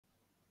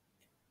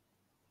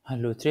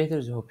Hello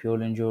traders, hope you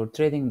all enjoy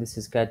trading. This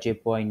is CAD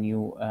JPY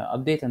new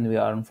update, and we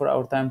are on 4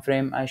 hour time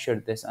frame. I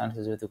shared this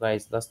analysis with you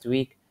guys last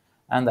week,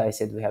 and I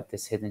said we have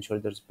this head and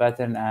shoulders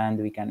pattern and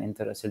we can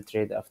enter a sell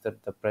trade after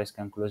the price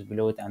can close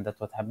below it, and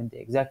that's what happened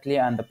exactly.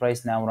 And the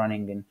price now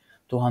running in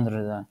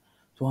 200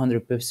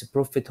 pips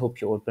profit. Hope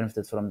you all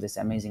benefited from this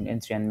amazing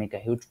entry and make a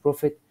huge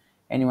profit.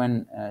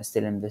 Anyone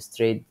still in this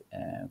trade,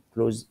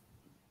 close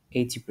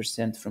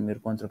 80% from your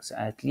contracts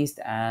at least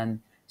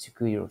and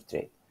secure your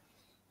trade.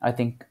 I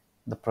think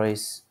the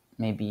price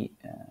maybe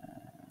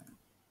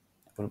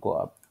will go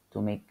up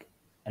to make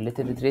a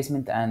little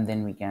retracement, and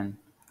then we can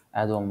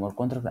add one more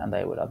contract and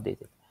I will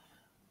update it.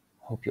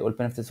 Hope you all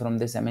benefit from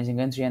this amazing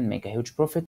entry and make a huge profit.